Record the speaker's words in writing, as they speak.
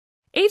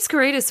Eves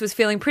Caritas was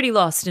feeling pretty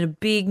lost in a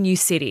big new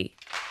city.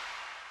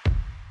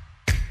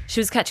 She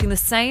was catching the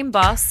same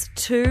bus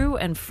to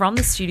and from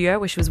the studio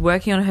where she was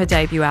working on her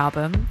debut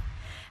album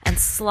and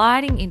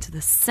sliding into the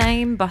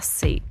same bus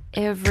seat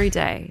every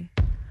day.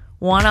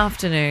 One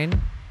afternoon,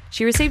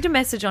 she received a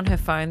message on her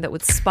phone that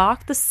would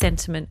spark the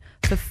sentiment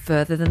for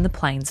Further Than the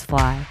Planes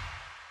Fly.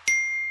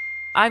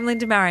 I'm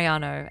Linda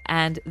Mariano,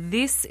 and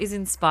this is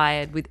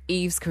Inspired with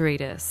Eves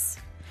Caritas.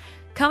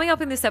 Coming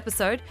up in this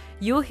episode,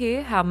 you'll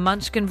hear how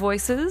Munchkin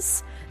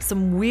voices,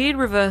 some weird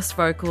reversed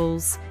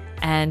vocals,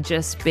 and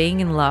just being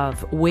in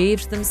love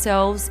weaved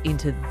themselves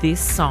into this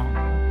song.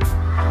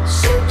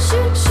 Shoot,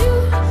 shoot,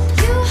 shoot,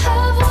 you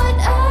have what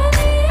I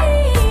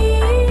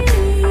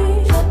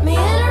need. Put me in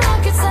a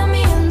rocket, send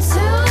me into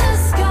the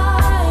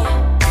sky.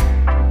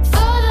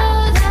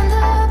 Further than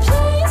the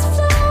planes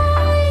fly,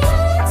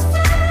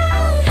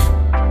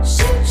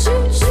 Shoot,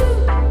 shoot, shoot,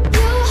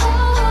 you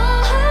have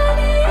what I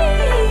need.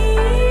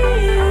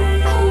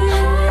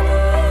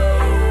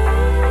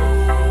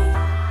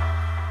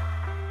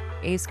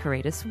 Eves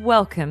Caritas,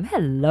 welcome.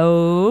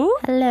 Hello.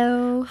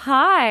 Hello.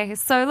 Hi.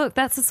 So look,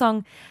 that's a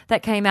song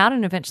that came out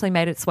and eventually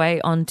made its way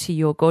onto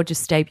your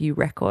gorgeous debut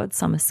record,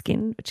 Summer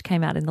Skin, which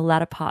came out in the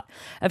latter part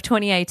of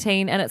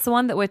 2018. And it's the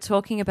one that we're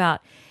talking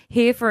about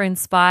here for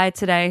Inspired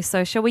today.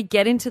 So shall we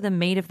get into the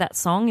meat of that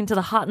song, into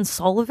the heart and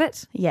soul of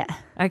it? Yeah.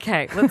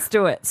 Okay, let's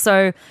do it.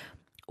 So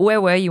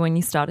where were you when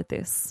you started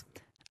this?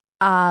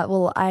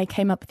 Well, I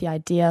came up with the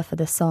idea for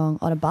this song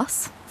on a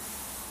bus.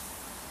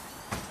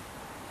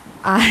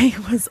 I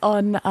was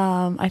on,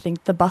 I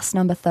think, the bus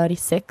number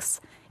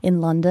 36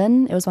 in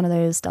London. It was one of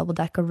those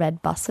double-decker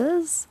red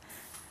buses.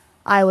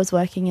 I was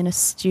working in a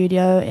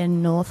studio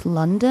in North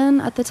London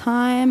at the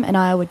time, and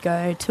I would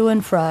go to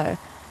and fro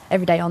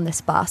every day on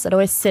this bus. I'd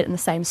always sit in the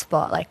same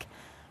spot, like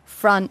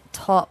front,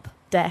 top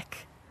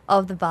deck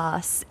of the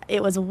bus.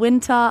 It was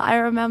winter, I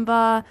remember.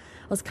 I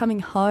was coming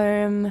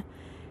home,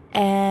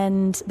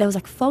 and there was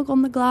like fog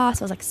on the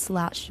glass. I was like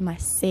slouched in my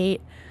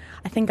seat.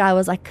 I think I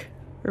was like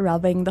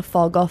rubbing the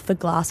fog off the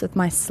glass with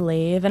my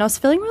sleeve, and I was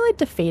feeling really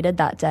defeated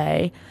that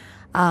day.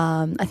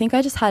 I think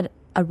I just had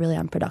a really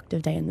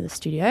unproductive day in the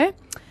studio,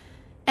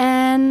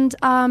 and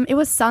it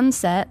was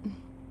sunset.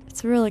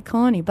 It's really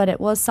corny, but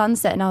it was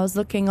sunset, and I was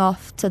looking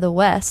off to the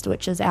west,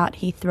 which is out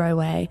Heathrow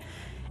way,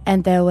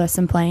 and there were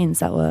some planes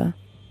that were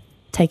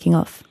taking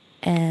off,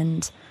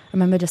 and I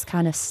remember just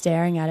kind of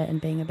staring at it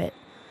and being a bit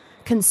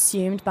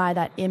consumed by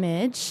that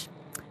image.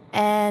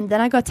 And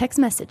then I got a text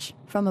message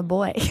from a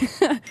boy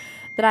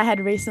that I had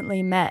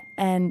recently met,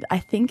 and I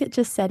think it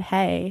just said,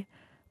 hey,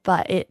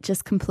 but it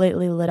just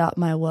completely lit up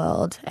my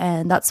world.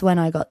 And that's when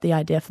I got the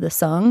idea for the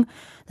song.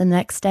 The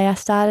next day I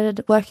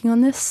started working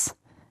on this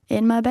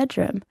in my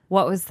bedroom.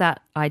 What was that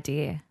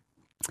idea?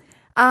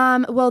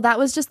 Well, that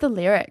was just the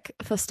lyric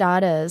for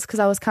starters, because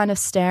I was kind of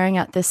staring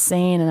at this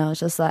scene and I was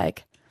just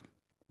like,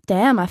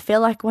 damn, I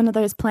feel like one of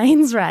those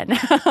planes right now.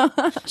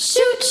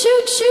 Shoot,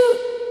 shoot, shoot,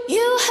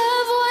 you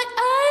have what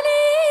I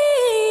need.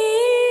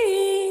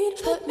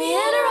 Put me in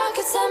a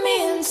rocket, send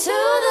me into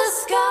the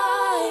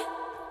sky.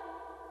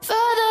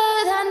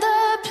 Further than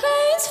the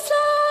planes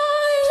fly,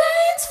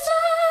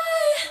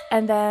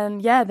 And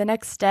then, yeah, the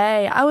next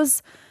day I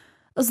was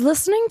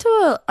listening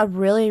to a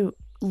really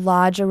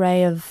large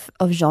array of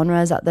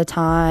genres at the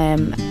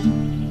time.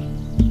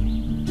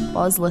 I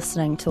was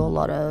listening to a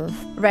lot of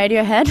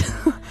Radiohead.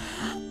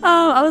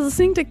 I was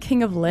listening to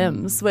King of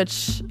Limbs,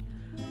 which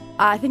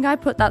I think I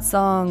put that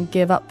song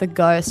Give Up the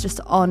Ghost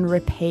just on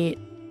repeat.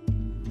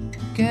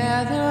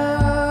 Gather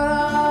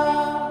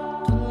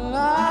up the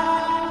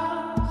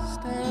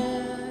last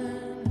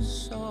and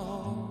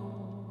souls.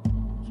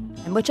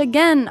 Which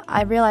again,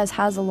 I realise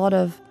has a lot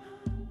of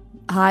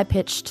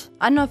high-pitched,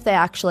 I don't know if they're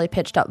actually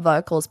pitched up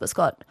vocals, but it's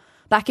got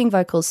backing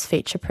vocals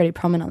feature pretty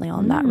prominently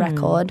on that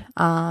record.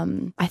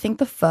 I think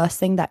the first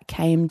thing that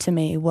came to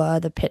me were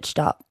the pitched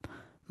up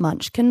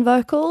Munchkin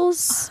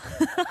vocals.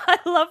 I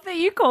love that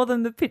you call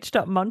them the pitched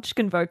up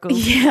Munchkin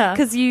vocals. Yeah.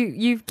 Because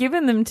you've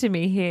given them to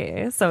me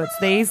here. So it's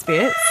these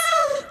bits.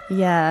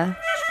 Yeah,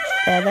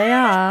 there they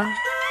are.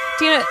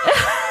 Do you know...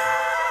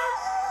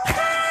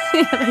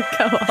 Yeah, they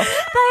go off.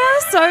 They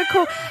are so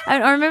cool.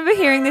 And I remember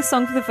hearing this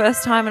song for the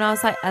first time and I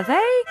was like, is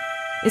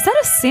that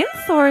a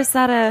synth or is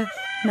that a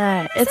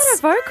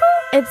vocal?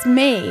 It's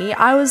me.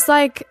 I was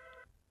like,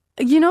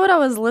 you know what I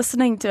was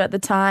listening to at the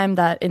time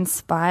that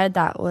inspired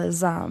that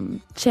was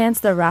Chance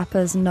the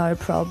Rapper's No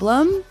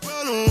Problem.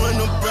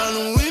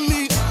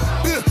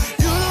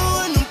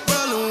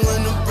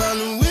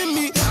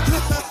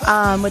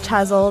 Which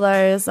has all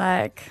those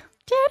like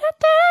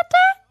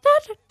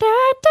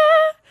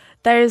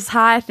those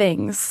high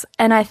things.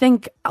 And I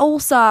think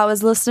also I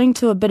was listening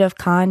to a bit of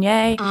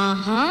Kanye.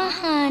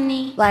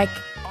 Honey. Like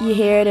you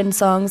hear it in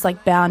songs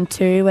like Bound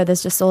 2 where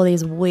there's just all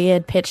these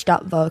weird pitched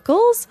up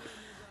vocals.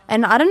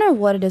 And I don't know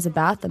what it is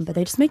about them, but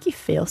they just make you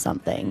feel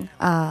something.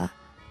 And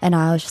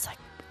I was just like,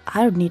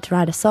 I would need to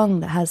write a song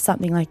that has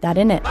something like that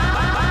in it.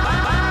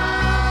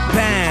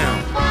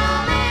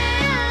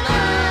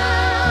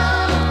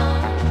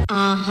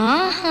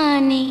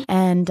 Honey.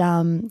 And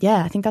And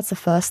yeah, I think that's the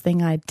first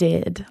thing I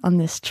did on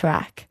this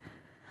track.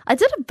 I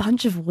did a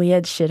bunch of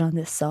weird shit on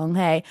this song.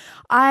 Hey,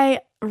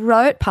 I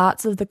wrote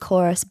parts of the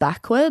chorus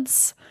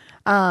backwards.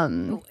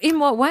 In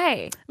what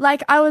way?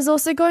 Like, I was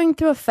also going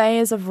through a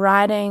phase of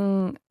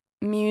writing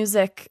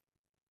music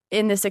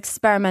in this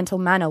experimental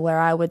manner where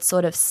I would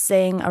sort of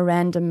sing a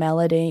random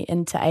melody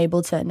into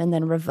Ableton and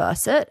then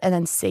reverse it and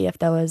then see if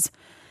there was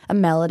a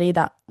melody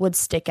that would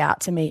stick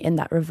out to me in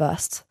that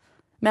reversed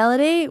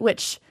melody,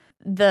 which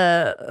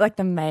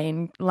the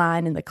main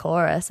line in the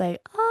chorus,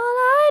 like, all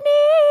I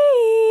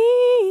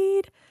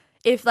need.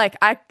 If like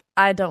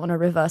I don't want to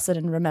reverse it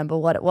and remember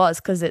what it was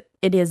because it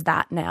is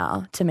that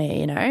now to me,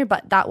 you know,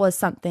 but that was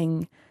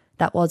something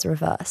that was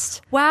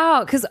reversed.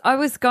 Wow, because I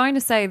was going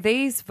to say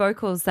these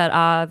vocals that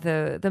are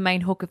the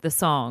main hook of the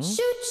song. Shoot,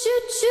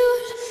 shoot,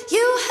 shoot,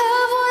 you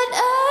have what I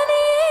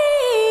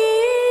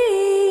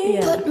need.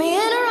 Yeah. Put me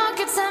in a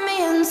rocket, send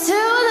me into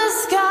the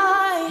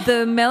sky.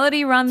 The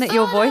melody run that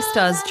your voice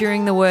does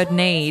during the word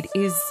need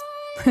is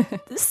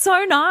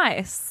so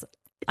nice.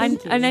 I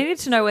needed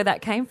to know where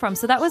that came from.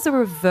 So that was a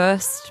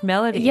reversed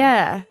melody.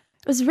 Yeah.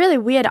 It was really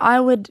weird. I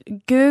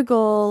would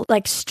Google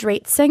like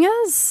street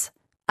singers.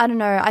 I don't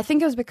know. I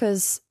think it was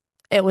because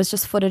it was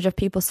just footage of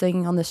people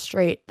singing on the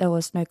street. There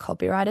was no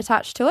copyright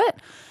attached to it.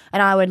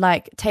 And I would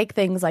like take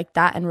things like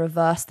that and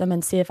reverse them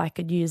and see if I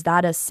could use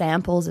that as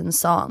samples in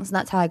songs. And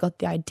that's how I got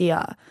the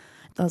idea.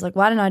 I was like,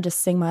 why don't I just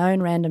sing my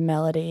own random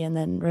melody and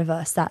then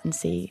reverse that and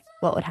see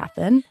what would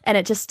happen? And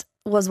it just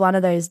was one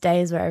of those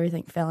days where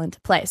everything fell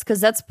into place because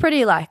that's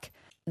pretty like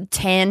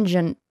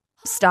tangent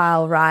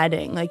style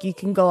writing. Like you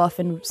can go off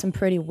in some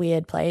pretty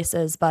weird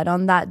places, but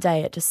on that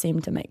day it just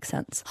seemed to make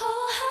sense.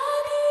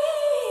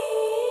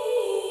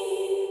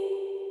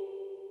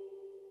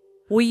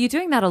 Were you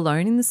doing that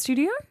alone in the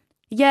studio?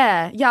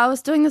 Yeah, I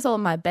was doing this all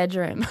in my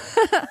bedroom.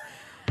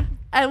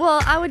 I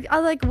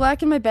like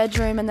work in my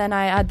bedroom, and then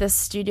I had this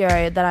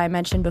studio that I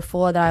mentioned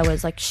before that I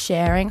was like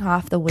sharing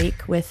half the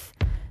week with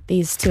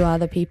these two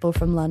other people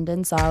from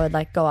London. So I would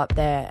like go up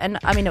there, and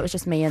I mean it was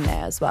just me in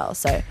there as well.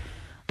 So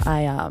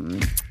I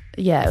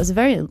it was a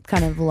very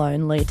kind of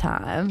lonely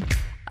time.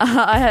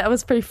 I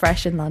was pretty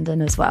fresh in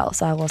London as well,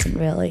 so I wasn't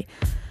really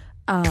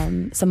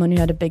someone who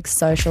had a big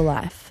social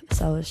life.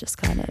 So I was just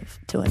kind of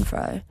to and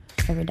fro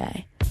every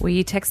day. Were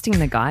you texting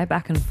the guy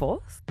back and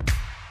forth?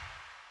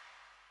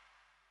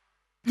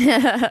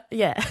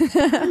 Yeah.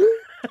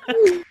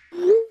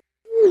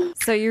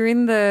 So you're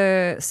in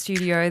the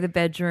studio, the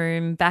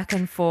bedroom, back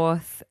and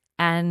forth,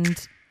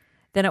 and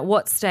then at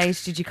what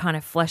stage did you kind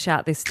of flesh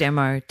out this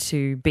demo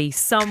to be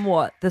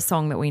somewhat the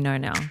song that we know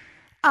now?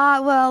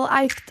 Well,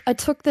 I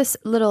took this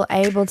little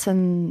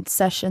Ableton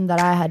session that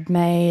I had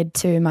made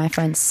to my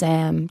friend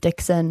Sam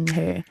Dixon,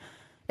 who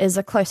is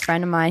a close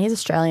friend of mine. He's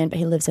Australian, but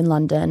he lives in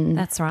London.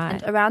 That's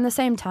right. And around the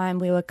same time,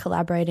 we were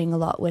collaborating a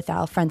lot with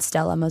our friend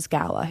Stella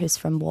Mozgawa, who's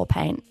from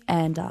Warpaint.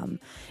 And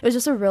it was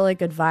just a really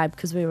good vibe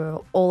because we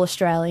were all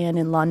Australian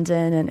in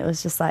London, and it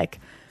was just like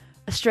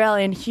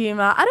Australian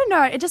humour. I don't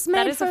know. It just made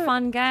that is a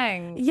fun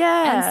gang.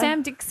 Yeah. And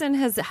Sam Dixon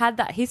has had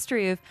that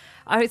history of,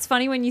 it's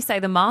funny when you say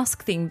the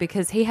mask thing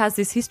because he has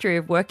this history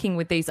of working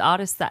with these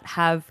artists that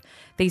have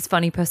these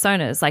funny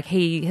personas. Like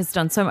he has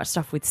done so much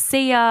stuff with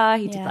Sia.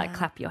 He did like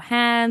Clap Your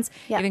Hands.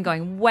 Yep. Even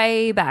going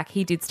way back,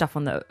 he did stuff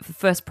on the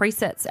first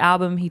Presets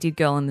album. He did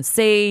Girl in the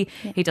Sea.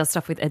 Yep. He does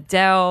stuff with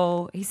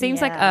Adele. He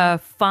seems like a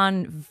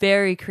fun,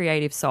 very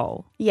creative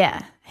soul.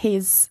 Yeah.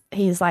 He's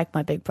like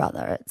my big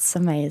brother. It's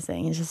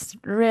amazing. He's just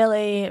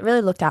really,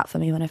 really looked out for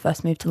me when I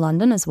first moved to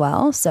London as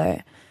well. So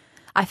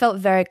I felt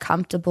very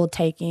comfortable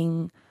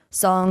taking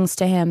songs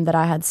to him that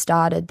I had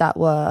started that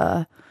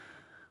were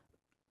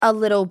a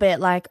little bit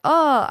like,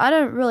 oh, I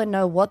don't really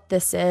know what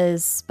this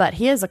is, but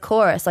here's a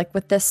chorus. Like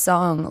with this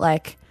song,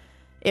 like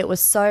it was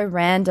so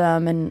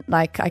random, and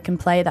like I can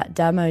play that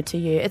demo to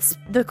you.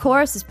 The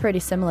chorus is pretty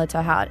similar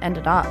to how it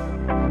ended up.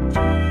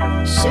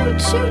 Shoot,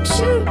 shoot,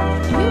 shoot,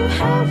 you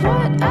have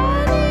what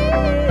I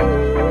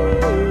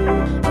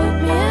need.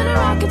 Put me in a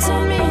rocket,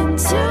 send me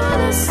into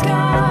the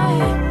sky.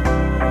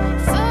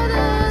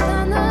 Further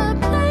than the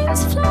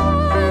planes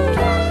fly,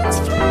 planes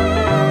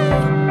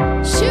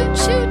fly. Shoot,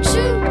 shoot,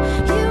 shoot,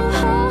 you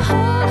hold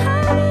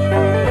honey.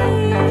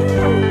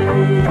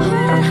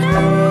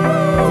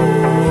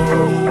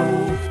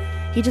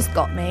 He just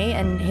got me,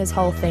 and his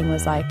whole thing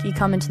was like, you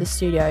come into the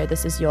studio,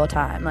 this is your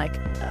time. Like,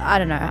 I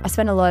don't know, I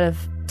spent a lot of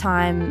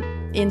time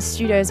in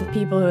studios with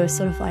people who are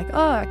sort of like,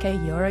 oh, okay,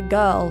 you're a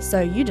girl, so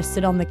you just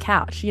sit on the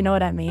couch, you know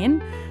what I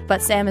mean?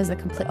 But Sam is the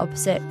complete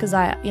opposite because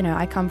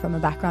I come from a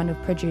background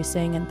of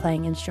producing and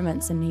playing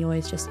instruments, and he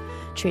always just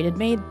treated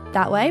me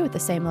that way with the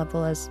same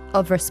level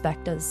of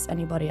respect as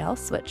anybody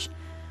else, which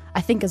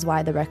I think is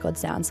why the record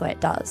sounds the way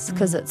it does,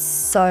 because it's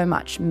so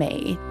much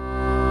me.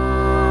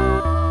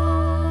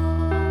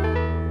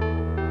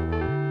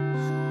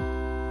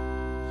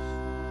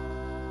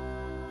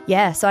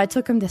 Yeah, so I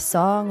took him this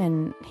song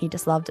and he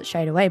just loved it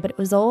straight away, but it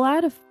was all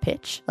out of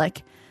pitch,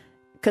 like,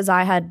 because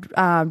I had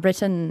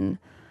written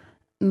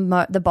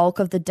the bulk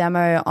of the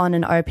demo on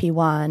an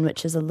OP1,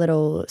 which is a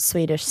little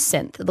Swedish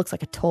synth. It looks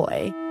like a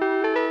toy.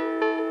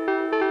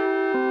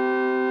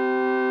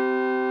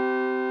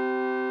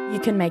 You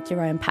can make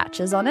your own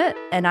patches on it,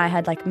 and I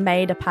had like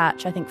made a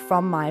patch, I think,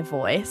 from my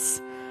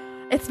voice.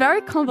 It's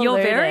very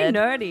convoluted. You're very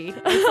nerdy.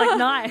 It's like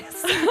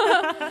nice.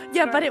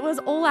 Yeah, but it was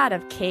all out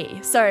of key.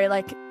 So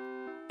like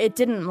it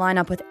didn't line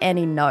up with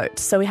any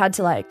notes. So we had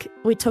to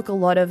we took a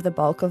lot of the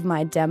bulk of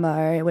my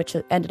demo, which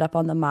ended up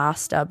on the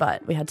master,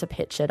 but we had to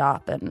pitch it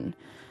up and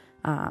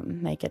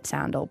make it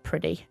sound all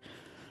pretty.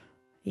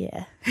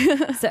 Yeah.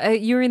 So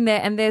you're in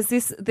there, and there's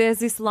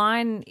this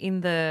line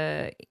in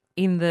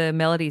the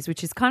melodies,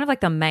 which is kind of like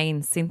the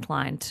main synth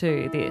line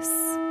to this.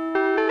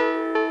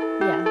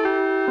 Yeah.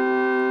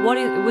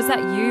 Was that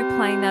you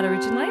playing that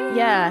originally?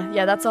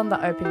 Yeah, that's on the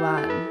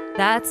OP1.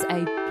 That's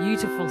a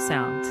beautiful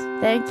sound.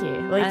 Thank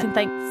you. Well, you can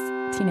thank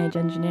Teenage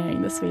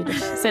Engineering, the Swedish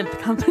synth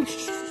company.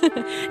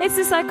 It's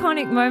this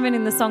iconic moment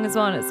in the song as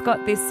well, and it's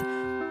got this.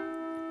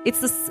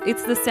 It's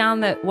the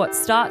sound that what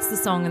starts the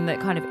song and that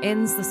kind of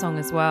ends the song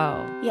as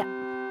well. Yeah.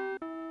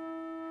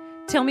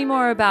 Tell me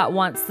more about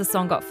once the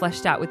song got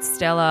fleshed out with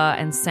Stella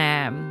and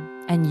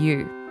Sam and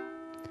you.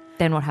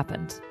 Then what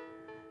happened?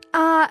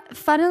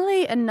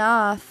 Funnily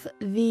enough,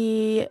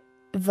 the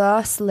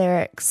verse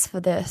lyrics for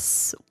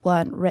this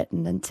weren't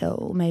written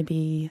until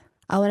maybe,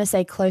 I want to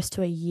say, close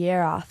to a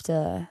year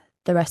after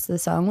the rest of the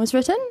song was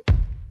written.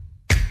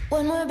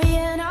 When we're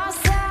being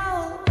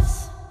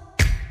ourselves,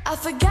 I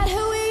forget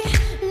who we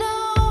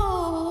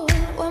know.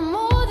 We're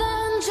more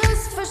than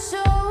just for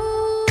show.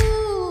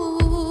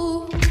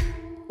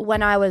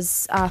 When I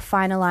was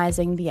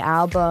finalizing the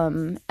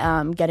album,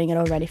 getting it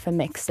all ready for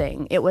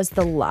mixing, it was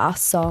the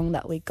last song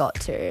that we got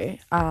to.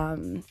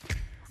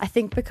 I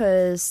think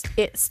because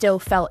it still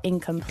felt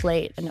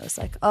incomplete, and it was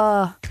like,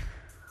 oh,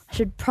 I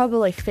should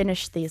probably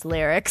finish these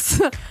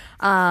lyrics.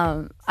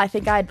 I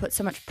think I had put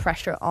so much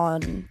pressure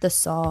on the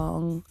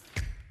song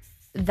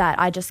that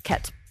I just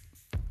kept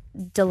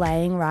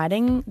delaying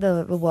writing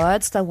the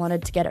words because I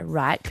wanted to get it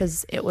right,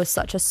 because it was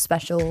such a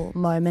special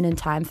moment in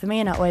time for me,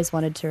 and I always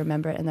wanted to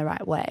remember it in the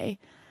right way.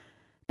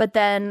 But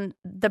then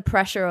the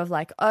pressure of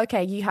like,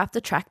 okay, you have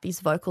to track these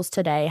vocals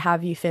today.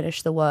 Have you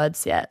finished the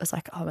words yet? It was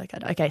like, oh my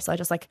God. Okay. So I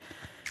just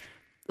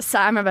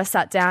I remember I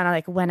sat down,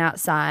 I went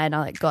outside,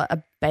 I got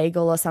a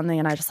bagel or something,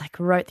 and I just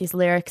wrote these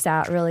lyrics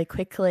out really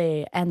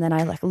quickly. And then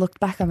I looked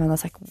back on them and I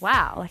was like,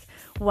 wow,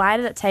 why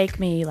did it take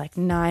me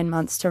 9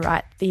 months to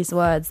write these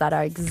words that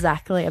are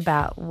exactly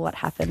about what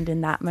happened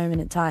in that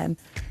moment in time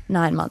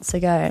 9 months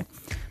ago?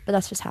 But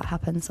that's just how it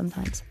happens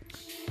sometimes.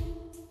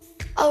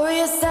 I'll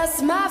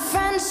reassess my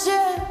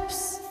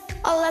friendships.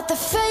 I'll let the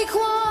fake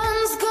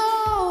ones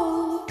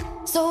go.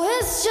 So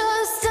it's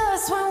just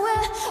us when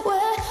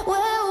we're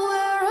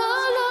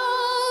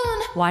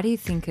alone. Why do you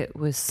think it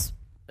was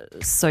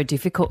so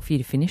difficult for you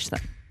to finish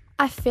them?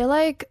 I feel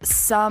like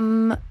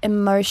some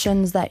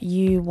emotions that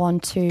you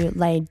want to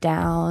lay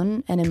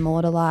down and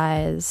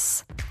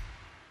immortalize,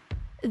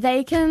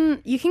 you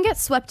can get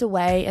swept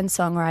away in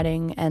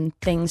songwriting and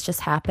things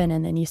just happen,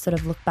 and then you sort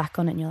of look back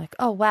on it and you're like,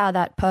 oh wow,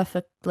 that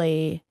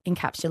perfectly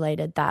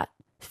encapsulated that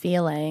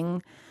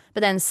feeling.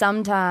 But then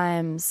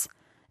sometimes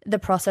the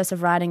process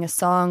of writing a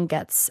song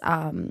gets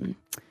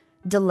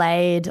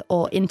delayed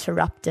or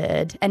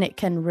interrupted, and it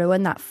can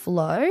ruin that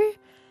flow.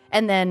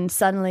 And then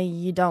suddenly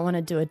you don't want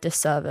to do a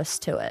disservice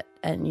to it,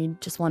 and you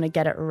just want to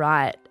get it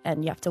right,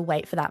 and you have to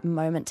wait for that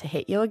moment to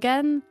hit you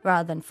again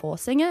rather than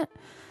forcing it.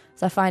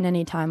 So I find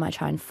any time I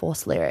try and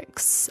force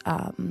lyrics,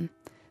 I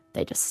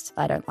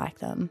don't like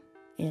them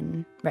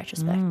in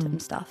retrospect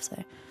and stuff.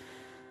 So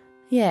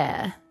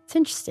yeah, it's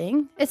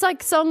interesting. It's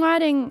like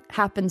songwriting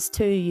happens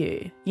to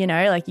you, you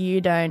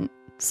don't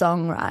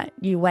songwrite.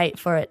 You wait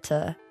for it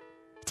to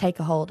take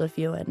a hold of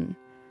you, and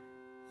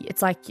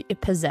it's like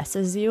it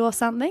possesses you or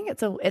something.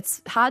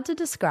 It's hard to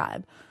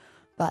describe,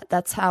 but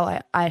that's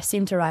how I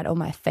seem to write all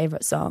my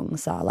favorite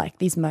songs, are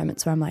these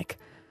moments where I'm like,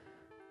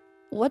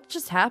 what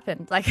just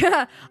happened?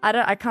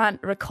 I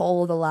can't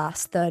recall the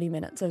last 30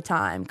 minutes of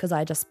time because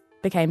I just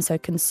became so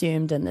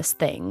consumed in this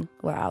thing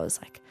where I was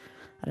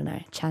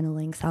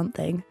channeling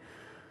something.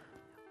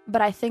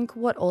 But I think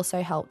what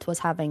also helped was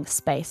having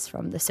space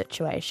from the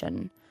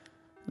situation.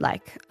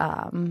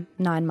 9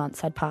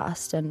 months had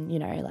passed, and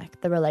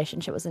the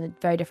relationship was in a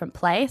very different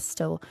place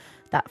till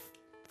that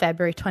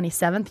February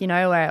 27th,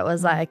 where it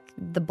was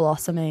the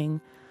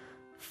blossoming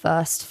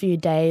first few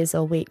days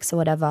or weeks or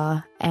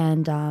whatever.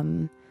 And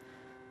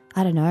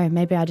I don't know,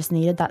 maybe I just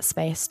needed that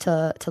space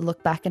to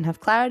look back and have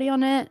clarity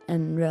on it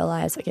and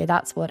realize, okay,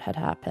 that's what had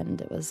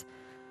happened. It was,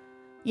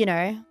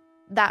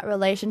 that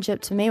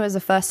relationship to me was the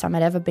first time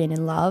I'd ever been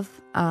in love,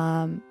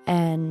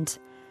 and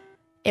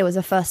it was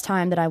the first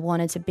time that I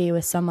wanted to be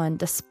with someone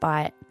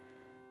despite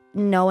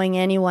knowing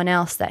anyone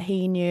else that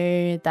he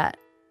knew, that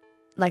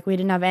we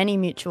didn't have any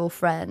mutual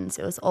friends.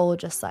 It was all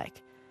just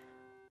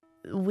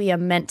we are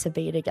meant to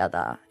be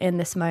together in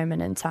this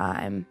moment in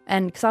time.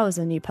 And because I was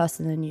a new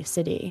person in a new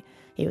city,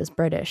 he was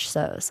British,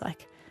 so it was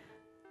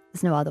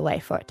there's no other way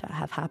for it to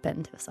have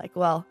happened. It was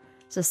well,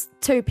 just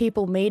two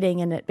people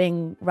meeting and it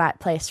being right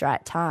place,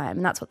 right time.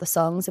 And that's what the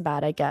song's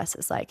about, I guess.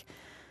 It's like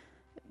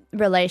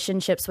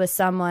relationships with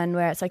someone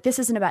where it's like, this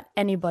isn't about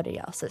anybody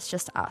else. It's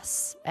just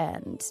us.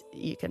 And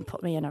you can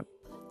put me in a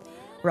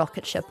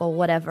rocket ship or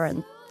whatever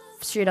and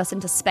shoot us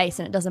into space,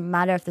 and it doesn't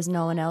matter if there's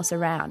no one else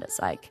around. It's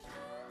like,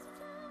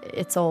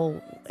 it's all...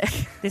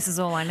 This is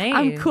all I need.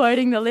 I'm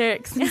quoting the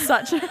lyrics in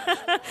such...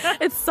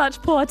 it's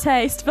such poor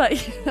taste, but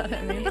you know what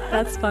I mean?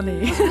 That's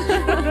funny.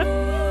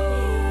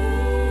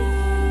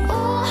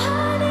 Oh,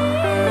 honey.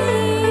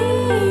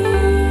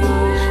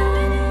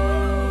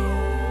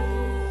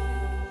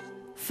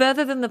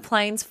 Further Than the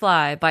Planes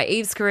Fly by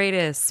Eves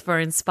Caritas for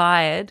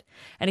Inspired.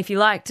 And if you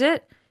liked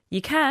it,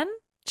 you can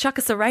chuck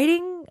us a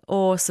rating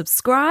or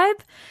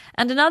subscribe.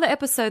 And another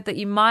episode that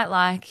you might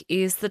like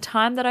is the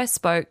time that I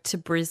spoke to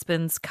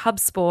Brisbane's Cub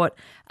Sport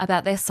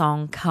about their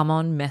song Come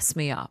On Mess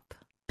Me Up.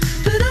 But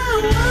I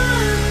want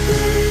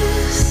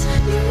this,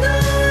 you know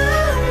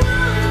I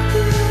want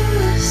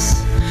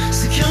this.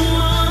 So come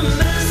on,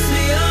 mess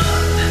me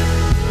up.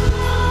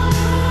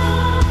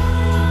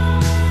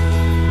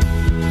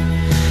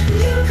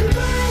 You can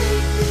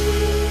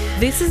break me.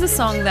 This is a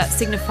song that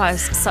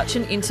signifies such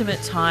an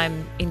intimate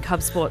time in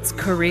Cub Sport's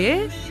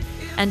career.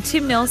 And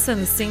Tim Nelson,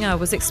 the singer,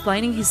 was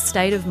explaining his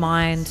state of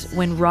mind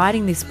when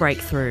writing this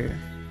breakthrough.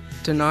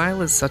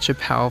 Denial is such a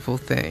powerful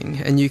thing,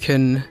 and you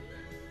can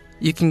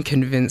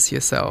convince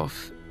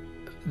yourself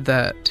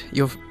that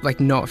you're like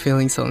not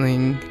feeling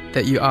something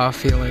that you are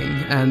feeling.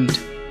 And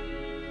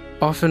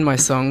often my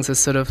songs are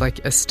sort of like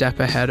a step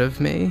ahead of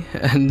me,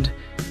 and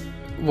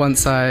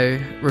once I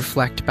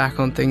reflect back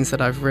on things that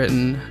I've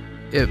written,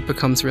 it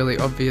becomes really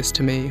obvious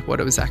to me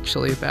what it was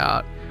actually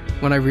about.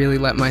 When I really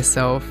let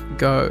myself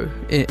go,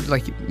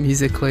 like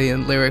musically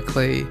and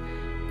lyrically,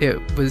 it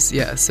was,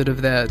 sort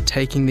of there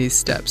taking these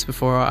steps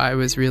before I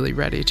was really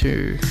ready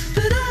to.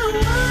 But I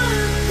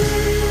want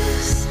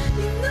this,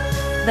 you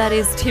know. That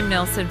is Tim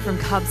Nelson from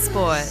Cub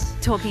Sport,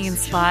 talking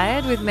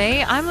inspired with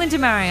me. I'm Linda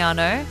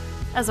Mariano.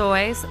 As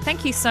always,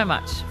 thank you so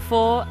much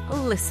for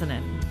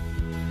listening.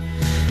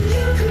 You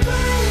can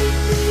break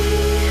me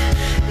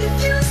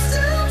if you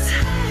still